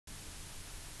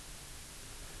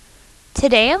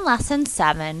Today in Lesson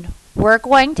 7, we're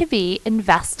going to be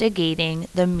investigating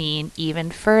the mean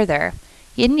even further.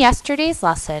 In yesterday's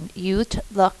lesson, you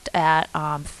looked at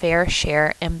fair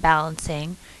share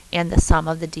imbalancing and the sum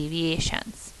of the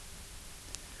deviations.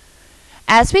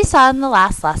 As we saw in the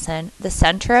last lesson, the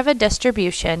center of a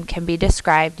distribution can be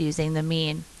described using the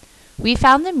mean. We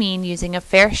found the mean using a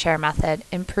fair share method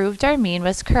and proved our mean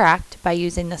was correct by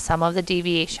using the sum of the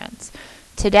deviations.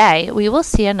 Today, we will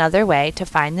see another way to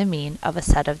find the mean of a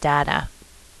set of data.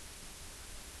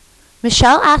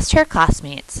 Michelle asked her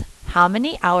classmates how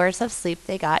many hours of sleep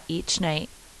they got each night.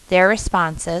 Their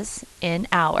responses in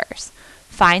hours.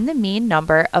 Find the mean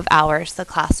number of hours the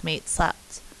classmates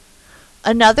slept.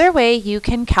 Another way you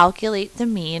can calculate the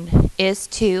mean is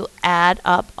to add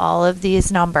up all of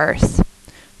these numbers.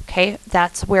 Okay,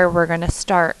 that's where we're going to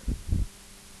start.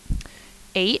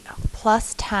 8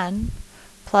 plus 10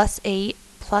 plus 8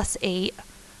 plus 8,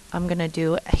 I'm going to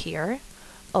do here.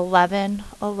 11,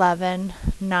 11,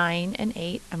 9, and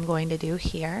 8, I'm going to do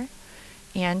here.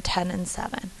 And 10 and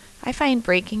 7. I find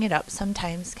breaking it up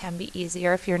sometimes can be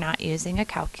easier if you're not using a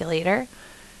calculator.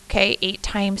 Okay, 8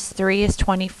 times 3 is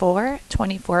 24.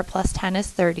 24 plus 10 is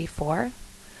 34.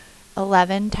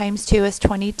 11 times 2 is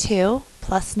 22.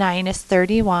 Plus 9 is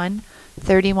 31.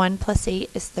 31 plus 8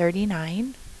 is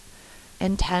 39.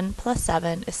 And 10 plus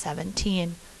 7 is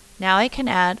 17. Now I can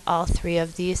add all three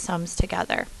of these sums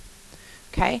together.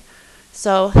 Okay,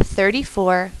 so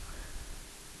 34,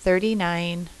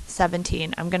 39,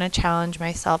 17. I'm going to challenge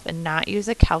myself and not use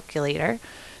a calculator.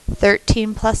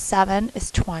 13 plus 7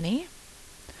 is 20.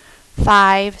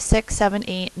 5, 6, 7,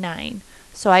 8, 9.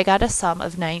 So I got a sum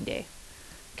of 90.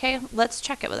 Okay, let's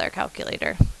check it with our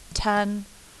calculator. 10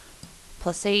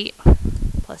 plus 8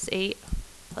 plus 8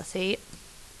 plus 8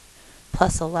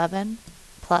 plus 11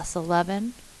 plus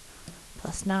 11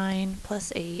 plus 9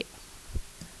 plus 8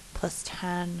 plus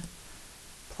 10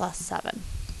 plus 7.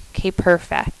 Okay,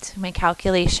 perfect. My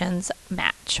calculations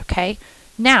match, okay?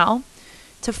 Now,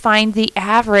 to find the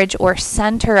average or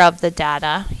center of the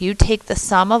data, you take the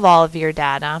sum of all of your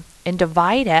data and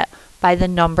divide it by the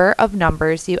number of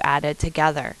numbers you added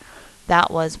together. That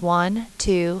was 1,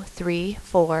 2, 3,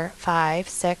 4, 5,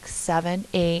 6, 7,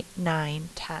 8, 9,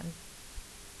 10.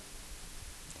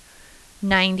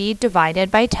 90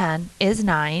 divided by 10 is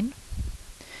 9.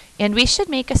 And we should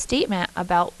make a statement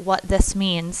about what this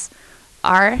means.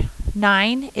 Our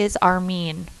 9 is our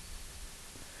mean.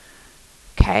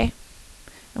 Okay?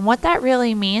 And what that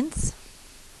really means,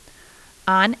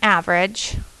 on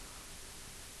average,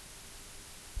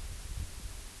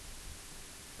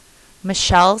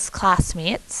 Michelle's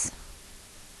classmates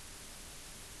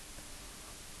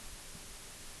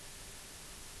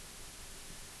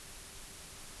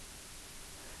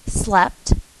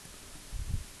slept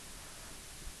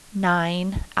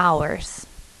 9 hours.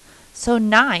 So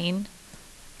 9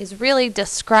 is really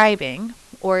describing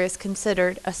or is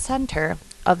considered a center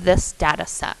of this data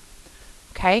set.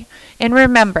 Okay? And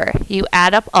remember, you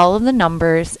add up all of the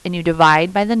numbers and you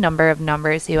divide by the number of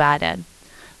numbers you added.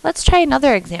 Let's try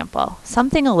another example,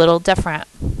 something a little different.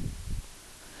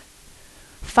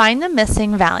 Find the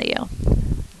missing value.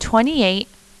 28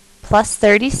 plus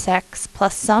 36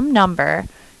 plus some number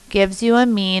gives you a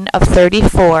mean of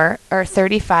 34 or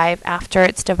 35 after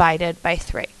it's divided by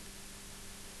 3.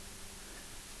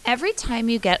 Every time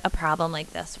you get a problem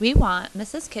like this,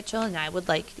 Mrs. Kitchell and I would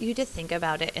like you to think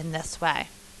about it in this way.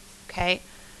 Okay?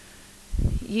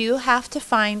 You have to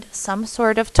find some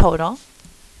sort of total.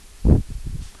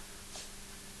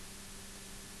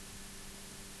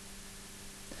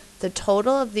 The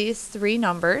total of these three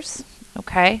numbers,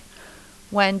 okay,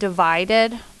 when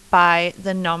divided by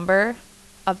the number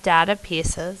of data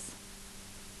pieces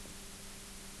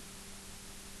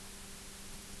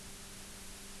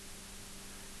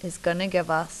is going to give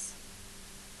us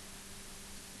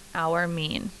our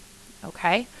mean,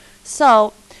 okay?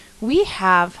 So we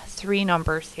have three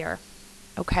numbers here,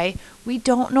 okay? We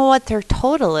don't know what their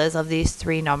total is of these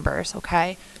three numbers,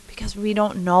 okay? Because we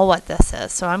don't know what this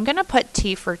is. So I'm going to put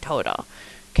T for total,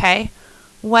 okay?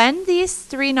 When these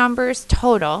three numbers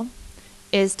total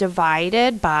is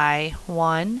divided by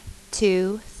 1,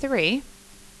 2, 3,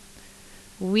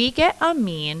 we get a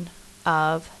mean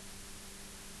of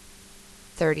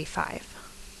 35.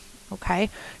 Okay,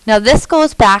 now this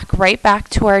goes right back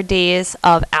to our days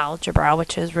of algebra,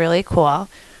 which is really cool.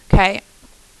 Okay,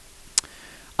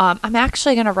 I'm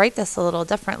actually going to write this a little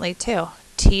differently too.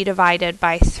 T divided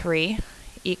by 3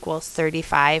 equals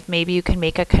 35. Maybe you can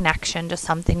make a connection to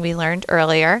something we learned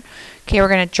earlier. Okay, we're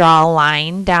going to draw a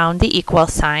line down the equal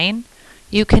sign.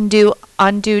 You can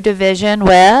undo division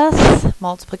with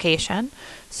multiplication.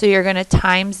 So you're going to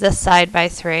times this side by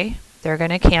 3. They're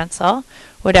going to cancel.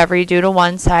 Whatever you do to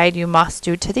one side, you must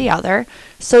do to the other.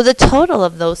 So the total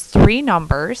of those 3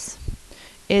 numbers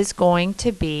is going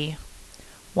to be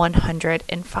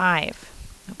 105.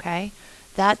 Okay?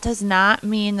 That does not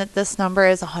mean that this number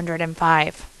is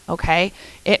 105. Okay?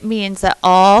 It means that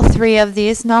all 3 of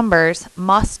these numbers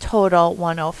must total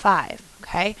 105.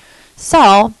 Okay?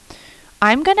 So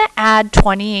I'm going to add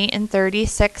 28 and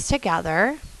 36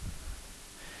 together,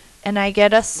 and I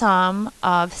get a sum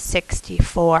of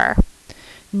 64.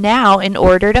 Now, in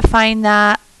order to find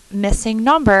that missing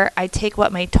number, I take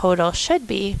what my total should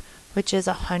be, which is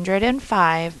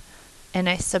 105, and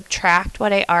I subtract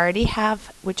what I already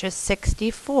have, which is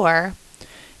 64,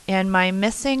 and my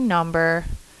missing number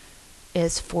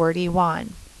is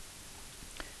 41.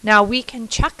 Now we can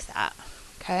check that.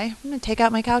 Okay, I'm going to take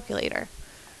out my calculator.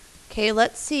 Okay,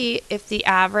 let's see if the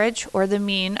average or the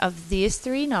mean of these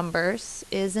 3 numbers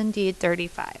is indeed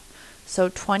 35. So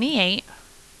 28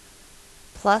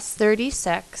 plus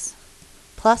 36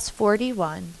 plus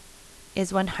 41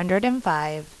 is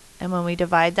 105. And when we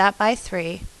divide that by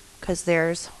 3, because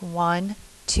there's 1,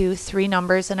 2, 3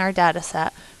 numbers in our data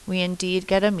set, we indeed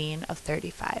get a mean of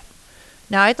 35.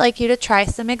 Now I'd like you to try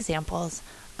some examples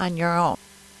on your own.